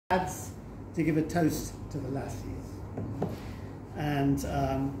lads to give a toast to the lassies. And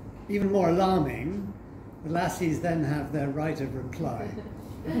even more alarming, the lassies then have their right of reply.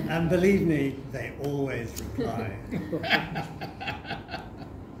 And believe me, they always reply.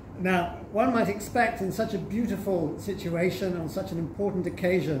 Now, one might expect in such a beautiful situation, on such an important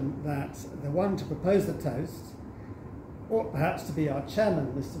occasion, that the one to propose the toast ought perhaps to be our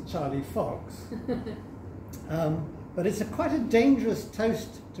chairman, Mr. Charlie Fox. But it's quite a dangerous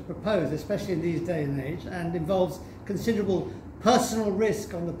toast to propose, especially in these day and age, and involves considerable personal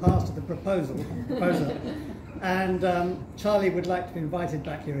risk on the part of the proposer. And Charlie would like to be invited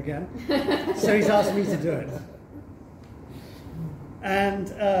back here again, so he's asked me to do it. And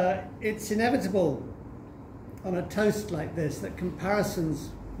it's inevitable on a toast like this that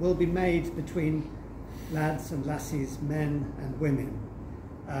comparisons will be made between lads and lassies, men and women.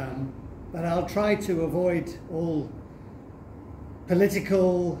 But I'll try to avoid all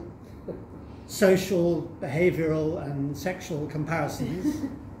political, social, behavioural and sexual comparisons.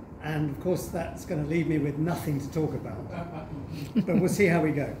 And of course that's going to leave me with nothing to talk about. But we'll see how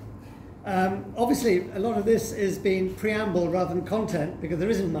we go. Obviously a lot of this is being preamble rather than content, because there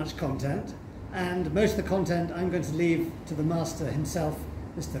isn't much content, and most of the content I'm going to leave to the master himself,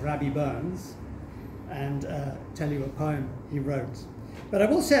 Mr. Rabbie Burns, and tell you a poem he wrote. But I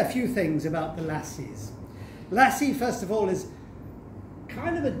will say a few things about the lassies. Lassie, first of all, is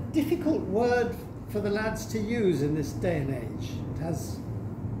kind of a difficult word for the lads to use in this day and age. It has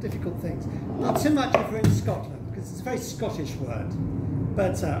difficult things. Not so much if we're in Scotland, because it's a very Scottish word.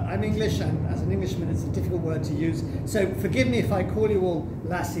 But I'm English, and as an Englishman it's a difficult word to use. So forgive me if I call you all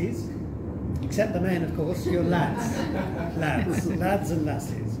lassies, except the men, of course. You're lads. Lads and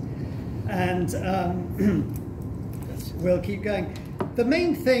lassies. And we'll keep going. The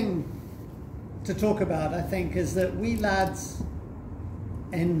main thing to talk about, I think, is that we lads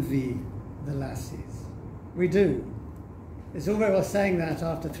envy the lassies. We do. It's all very well saying that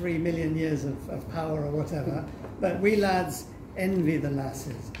after 3 million years of power or whatever, but we lads envy the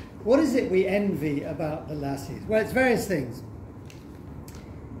lassies. What is it we envy about the lassies? Well, it's various things.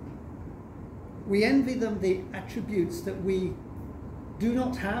 We envy them the attributes that we do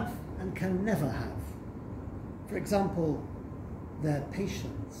not have and can never have. For example, their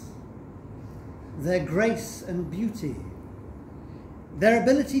patience, their grace and beauty, their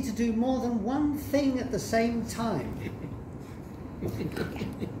ability to do more than one thing at the same time,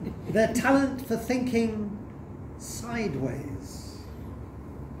 their talent for thinking sideways,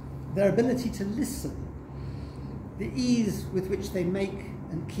 their ability to listen, the ease with which they make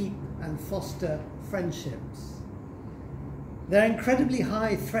and keep and foster friendships, their incredibly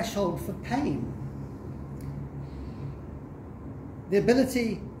high threshold for pain, the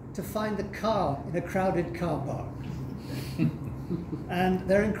ability to find a car in a crowded car park, and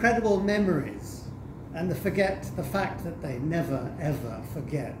their incredible memories, and the fact that they never ever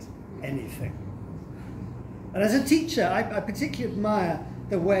forget anything. And as a teacher, I particularly admire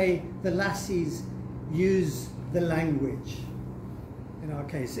the way the lassies use the language, in our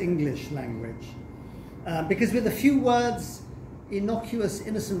case, English language. Because with a few words, innocuous,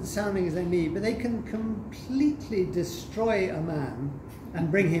 innocent sounding as they may, but they can completely destroy a man and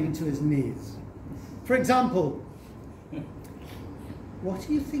bring him to his knees. For example, what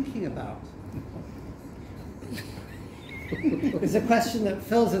are you thinking about? It's a question that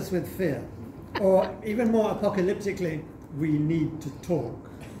fills us with fear. Or even more apocalyptically, we need to talk.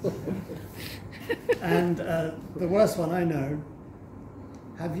 And the worst one I know,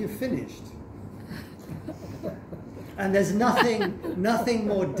 have you finished? And there's nothing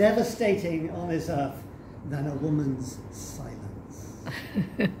more devastating on this earth than a woman's silence.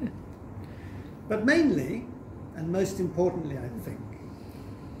 But mainly, and most importantly I think,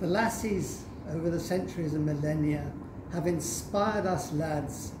 the lassies over the centuries and millennia have inspired us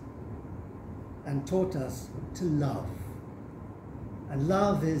lads and taught us to love. And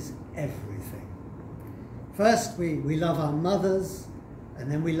love is everything. First we love our mothers,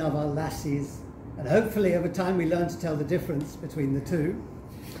 and then we love our lassies, and hopefully over time we learn to tell the difference between the two.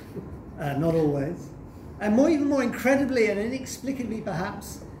 Not always. And even more incredibly and inexplicably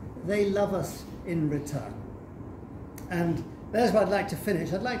perhaps, they love us in return. And there's where I'd like to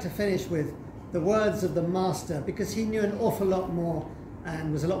finish. I'd like to finish with the words of the master, because he knew an awful lot more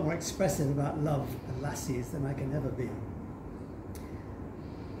and was a lot more expressive about love and lassies than I can ever be.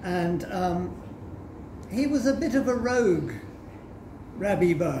 And he was a bit of a rogue,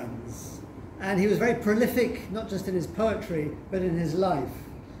 Rabbie Burns, and he was very prolific, not just in his poetry, but in his life.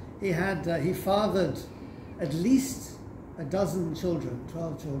 He fathered at least a dozen children,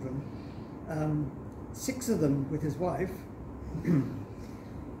 12 children, 6 of them with his wife.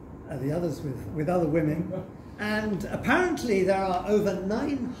 the others with other women. And apparently there are over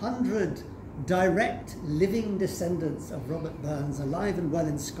 900 direct living descendants of Robert Burns alive and well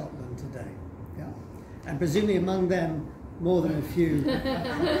in Scotland today. Yeah? And presumably among them more than a few.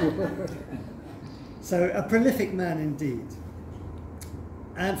 So a prolific man indeed.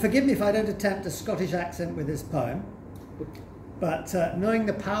 And forgive me if I don't attempt a Scottish accent with this poem, but knowing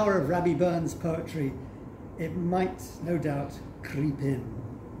the power of Rabbie Burns' poetry, it might, no doubt, creep in.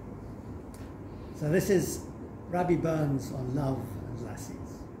 So this is Rabbie Burns on love and lassies.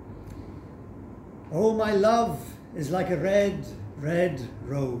 Oh, my love is like a red, red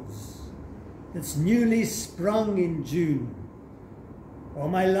rose that's newly sprung in June. Oh,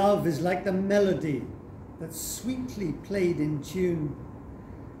 my love is like the melody that's sweetly played in tune.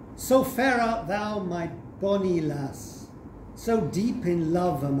 So fair art thou, my bonny lass, so deep in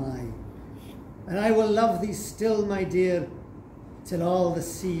love am I, and I will love thee still, my dear, till all the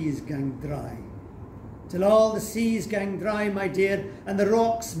seas gang dry. Till all the seas gang dry, my dear, and the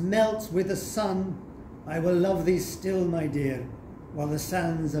rocks melt with the sun, I will love thee still, my dear, while the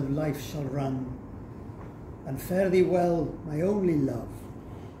sands of life shall run. And fare thee well, my only love,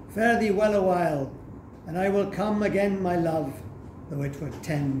 fare thee well a while, and I will come again, my love, though it were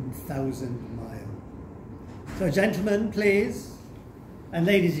 10,000 miles. So gentlemen, please, and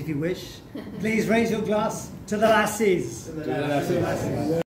ladies if you wish, please raise your glass to the lassies. To the lassies.